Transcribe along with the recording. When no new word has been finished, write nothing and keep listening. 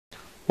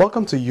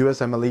Welcome to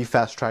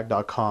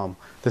USMLEFasttrack.com.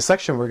 The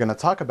section we're going to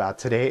talk about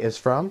today is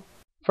from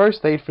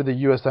First Aid for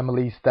the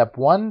USMLE Step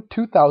 1,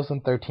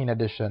 2013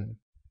 edition.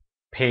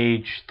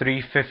 Page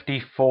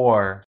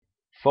 354.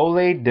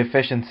 Folate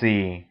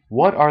Deficiency.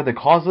 What are the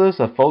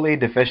causes of folate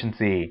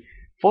deficiency?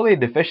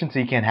 Folate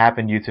deficiency can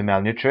happen due to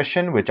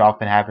malnutrition, which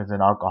often happens in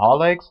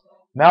alcoholics,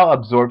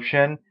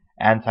 malabsorption,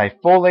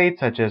 antifolates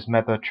such as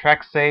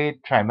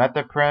methotrexate,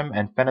 trimethoprim,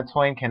 and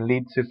phenytoin can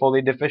lead to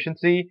folate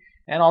deficiency,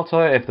 and also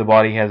if the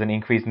body has an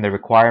increase in the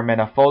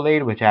requirement of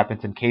folate, which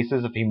happens in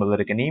cases of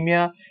hemolytic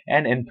anemia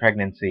and in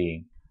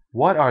pregnancy.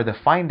 What are the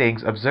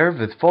findings observed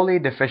with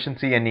folate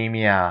deficiency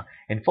anemia?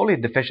 In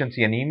folate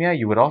deficiency anemia,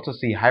 you would also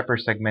see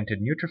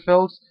hypersegmented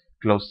neutrophils,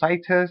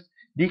 glossitis,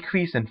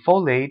 decrease in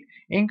folate,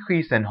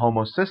 increase in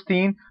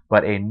homocysteine,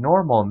 but a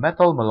normal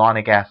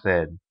methylmalonic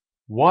acid.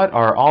 What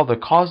are all the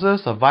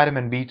causes of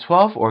vitamin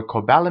B12 or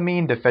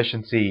cobalamin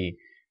deficiency?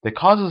 The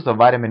causes of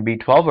vitamin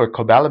B12 or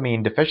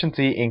cobalamin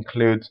deficiency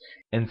includes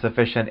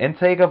insufficient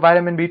intake of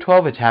vitamin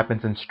B12, which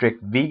happens in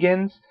strict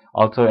vegans,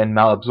 also in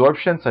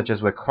malabsorption such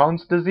as with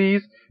Crohn's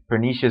disease,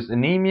 pernicious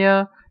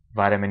anemia.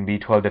 Vitamin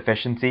B12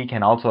 deficiency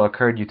can also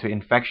occur due to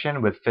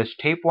infection with fish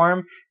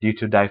tapeworm, due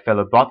to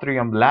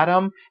Diphyllobothrium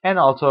bladum, and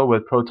also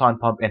with proton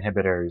pump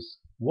inhibitors.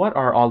 What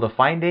are all the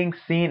findings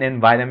seen in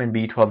vitamin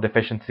B12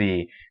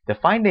 deficiency? The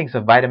findings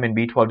of vitamin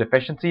B12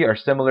 deficiency are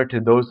similar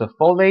to those of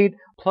folate,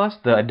 plus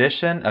the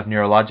addition of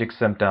neurologic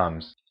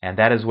symptoms. And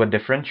that is what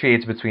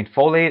differentiates between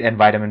folate and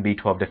vitamin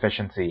B12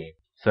 deficiency.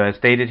 So as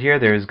stated here,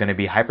 there is going to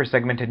be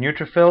hypersegmented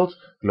neutrophils,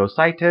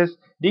 glossitis,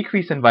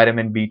 decrease in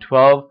vitamin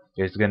B12,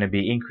 there's going to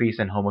be increase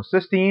in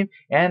homocysteine,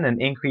 and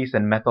an increase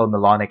in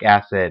methylmalonic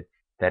acid.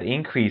 That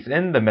increase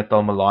in the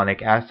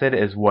methylmalonic acid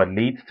is what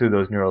leads to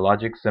those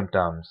neurologic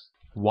symptoms.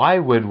 Why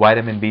would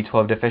vitamin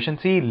B12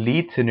 deficiency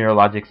lead to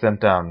neurologic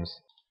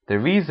symptoms? The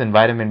reason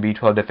vitamin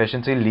B12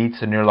 deficiency leads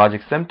to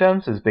neurologic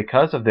symptoms is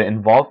because of the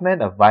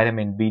involvement of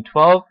vitamin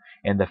B12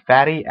 in the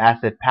fatty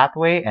acid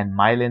pathway and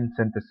myelin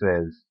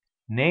synthesis.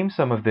 Name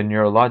some of the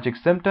neurologic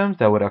symptoms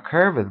that would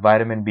occur with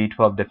vitamin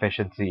B12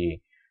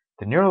 deficiency.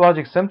 The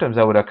neurologic symptoms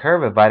that would occur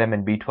with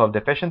vitamin B12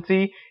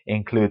 deficiency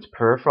includes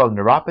peripheral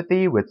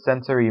neuropathy with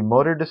sensory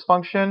motor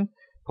dysfunction,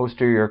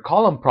 posterior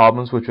column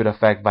problems which would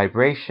affect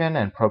vibration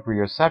and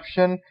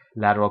proprioception,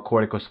 lateral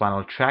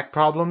corticospinal tract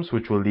problems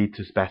which will lead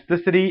to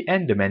spasticity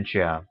and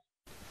dementia.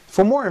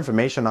 For more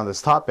information on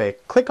this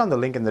topic, click on the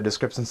link in the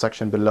description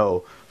section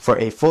below. For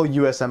a full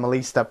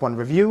USMLE Step 1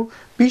 review,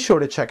 be sure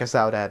to check us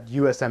out at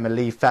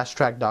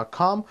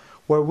USMLEFasttrack.com,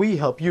 where we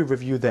help you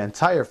review the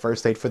entire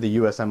first aid for the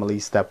USMLE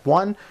Step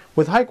 1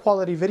 with high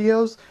quality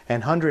videos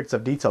and hundreds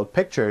of detailed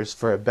pictures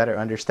for a better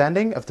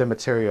understanding of the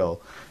material.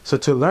 So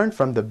to learn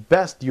from the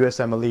best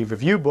USMLE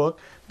review book,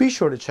 be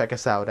sure to check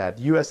us out at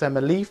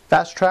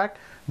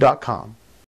USMLEFasttrack.com.